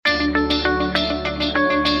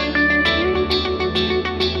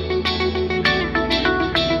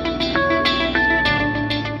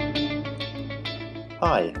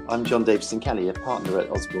I'm John Davison Kelly, a partner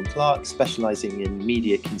at Osborne Clarke, specialising in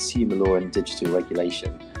media, consumer law and digital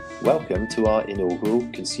regulation. Welcome to our inaugural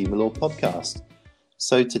Consumer Law podcast.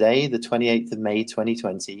 So today, the 28th of May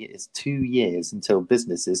 2020, is 2 years until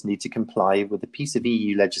businesses need to comply with a piece of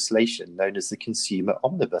EU legislation known as the Consumer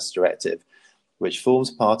Omnibus Directive, which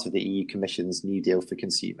forms part of the EU Commission's New Deal for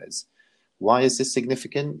Consumers. Why is this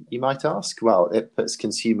significant, you might ask? Well, it puts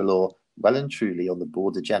consumer law well and truly on the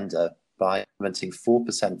board agenda by implementing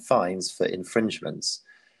 4% fines for infringements.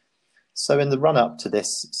 So in the run-up to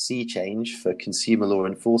this sea change for consumer law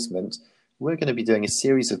enforcement, we're going to be doing a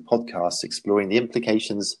series of podcasts exploring the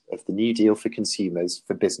implications of the New Deal for consumers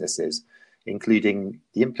for businesses, including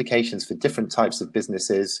the implications for different types of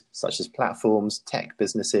businesses, such as platforms, tech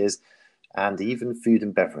businesses, and even food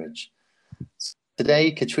and beverage.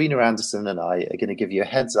 Today, Katrina Anderson and I are going to give you a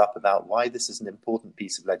heads up about why this is an important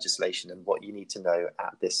piece of legislation and what you need to know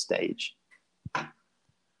at this stage.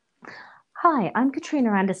 Hi, I'm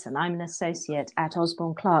Katrina Anderson. I'm an associate at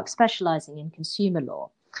Osborne Clarke, specialising in consumer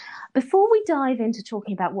law. Before we dive into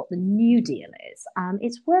talking about what the new deal is,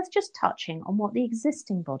 it's worth just touching on what the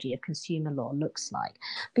existing body of consumer law looks like,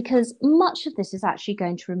 because much of this is actually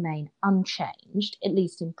going to remain unchanged, at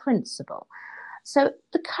least in principle. So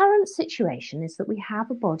the current situation is that we have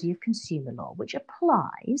a body of consumer law which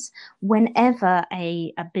applies whenever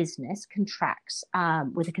a business contracts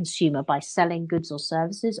with a consumer by selling goods or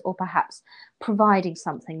services, or perhaps providing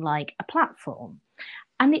something like a platform.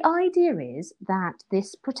 And the idea is that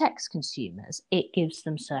this protects consumers. It gives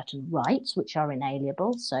them certain rights which are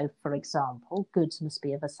inalienable. So, for example, goods must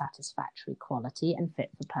be of a satisfactory quality and fit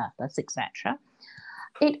for purpose, etc.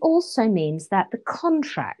 It also means that the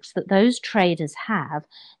contracts that those traders have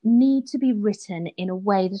need to be written in a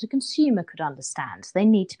way that a consumer could understand. So they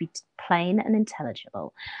need to be plain and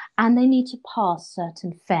intelligible, and they need to pass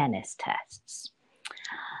certain fairness tests.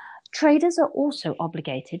 Traders are also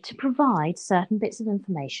obligated to provide certain bits of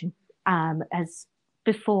information as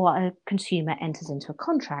before a consumer enters into a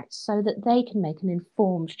contract, so that they can make an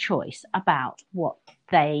informed choice about what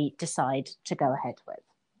they decide to go ahead with.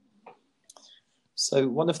 So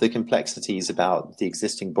one of the complexities about the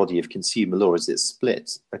existing body of consumer law is it's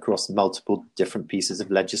split across multiple different pieces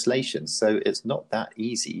of legislation. So it's not that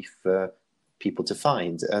easy for people to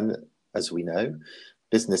find. And as we know,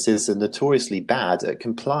 businesses are notoriously bad at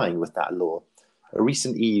complying with that law. A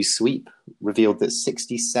recent EU sweep revealed that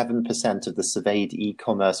 67% of the surveyed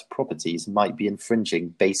e-commerce properties might be infringing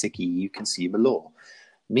basic EU consumer law,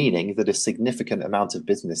 meaning that a significant amount of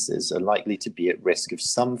businesses are likely to be at risk of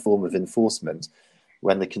some form of enforcement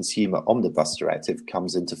when the Consumer Omnibus Directive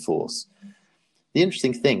comes into force. The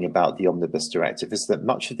interesting thing about the Omnibus Directive is that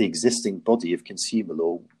much of the existing body of consumer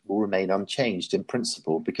law will remain unchanged in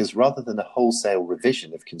principle, because rather than a wholesale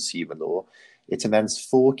revision of consumer law, it amends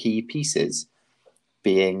 4 key pieces,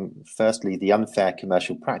 being firstly the Unfair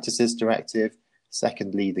Commercial Practices Directive,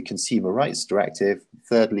 secondly the Consumer Rights Directive,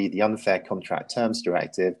 thirdly the Unfair Contract Terms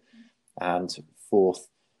Directive, and fourth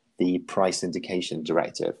the Price Indication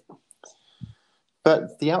Directive.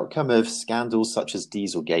 But the outcome of scandals such as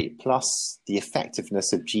Dieselgate, plus the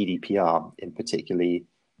effectiveness of GDPR, in particularly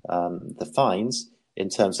the fines, in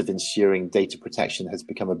terms of ensuring data protection has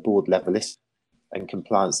become a board-level issue and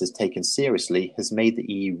compliance is taken seriously, has made the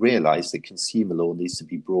EU realise that consumer law needs to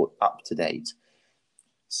be brought up to date.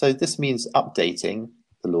 So this means updating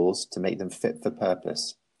the laws to make them fit for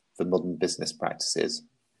purpose for modern business practices.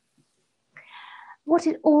 What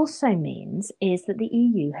it also means is that the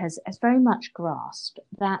EU has very much grasped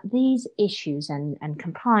that these issues and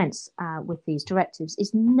compliance with these directives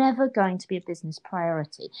is never going to be a business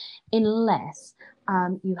priority unless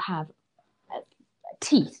you have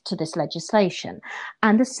teeth to this legislation,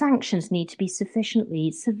 and the sanctions need to be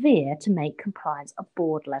sufficiently severe to make compliance a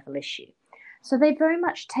board-level issue. So they've very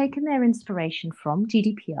much taken their inspiration from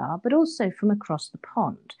GDPR, but also from across the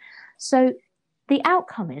pond. So the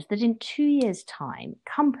outcome is that in 2 years' time,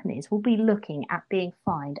 companies will be looking at being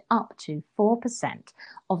fined up to 4%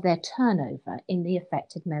 of their turnover in the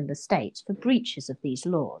affected member states for breaches of these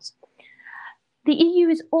laws. The EU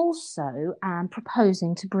is also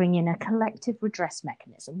proposing to bring in a collective redress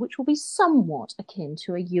mechanism, which will be somewhat akin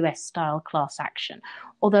to a US-style class action,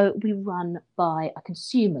 although it will be run by a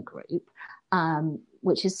consumer group,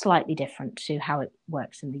 which is slightly different to how it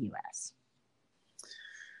works in the US.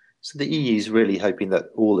 So the EU is really hoping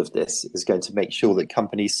that all of this is going to make sure that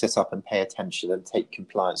companies sit up and pay attention and take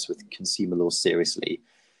compliance with consumer law seriously.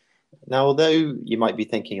 Now, although you might be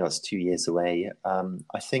thinking, oh, it's 2 years away,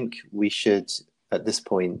 I think we should, at this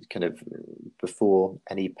point, kind of before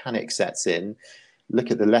any panic sets in, look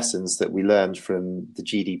at the lessons that we learned from the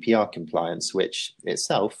GDPR compliance, which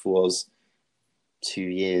itself was 2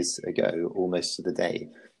 years ago, almost to the day.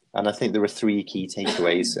 And I think there are 3 key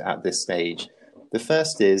takeaways at this stage. The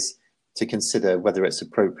first is to consider whether it's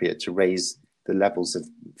appropriate to raise the levels of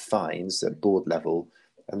fines at board level.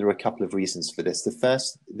 And there are a couple of reasons for this. The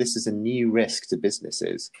first, this is a new risk to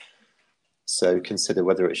businesses, so consider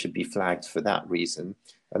whether it should be flagged for that reason.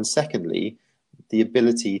 And secondly, the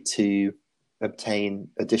ability to obtain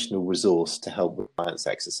additional resource to help with compliance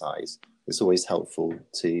exercise. It's always helpful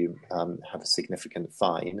to have a significant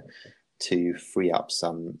fine to free up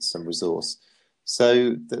some resource.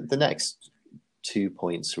 So the next 2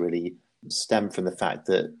 points really stem from the fact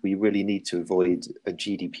that we really need to avoid a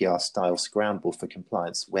GDPR style scramble for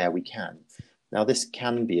compliance where we can. Now, this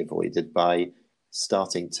can be avoided by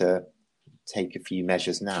starting to take a few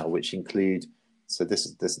measures now, which include, so this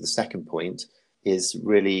is the second point, is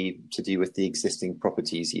really to do with the existing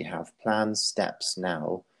properties you have. Plan steps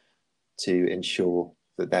now to ensure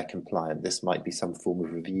that they're compliant. This might be some form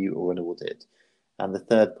of review or an audit. And the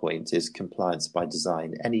third point is compliance by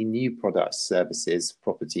design. Any new products, services,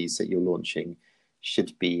 properties that you're launching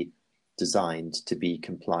should be designed to be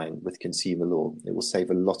compliant with consumer law. It will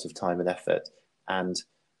save a lot of time and effort and,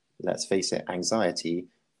 let's face it, anxiety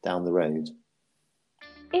down the road.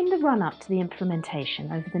 In the run-up to the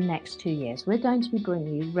implementation over the next 2 years, we're going to be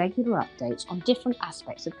bringing you regular updates on different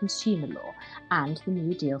aspects of consumer law and the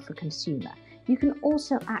New Deal for Consumer. You can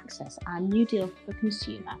also access our New Deal for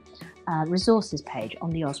Consumer resources page on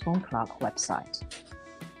the Osborne Clarke website.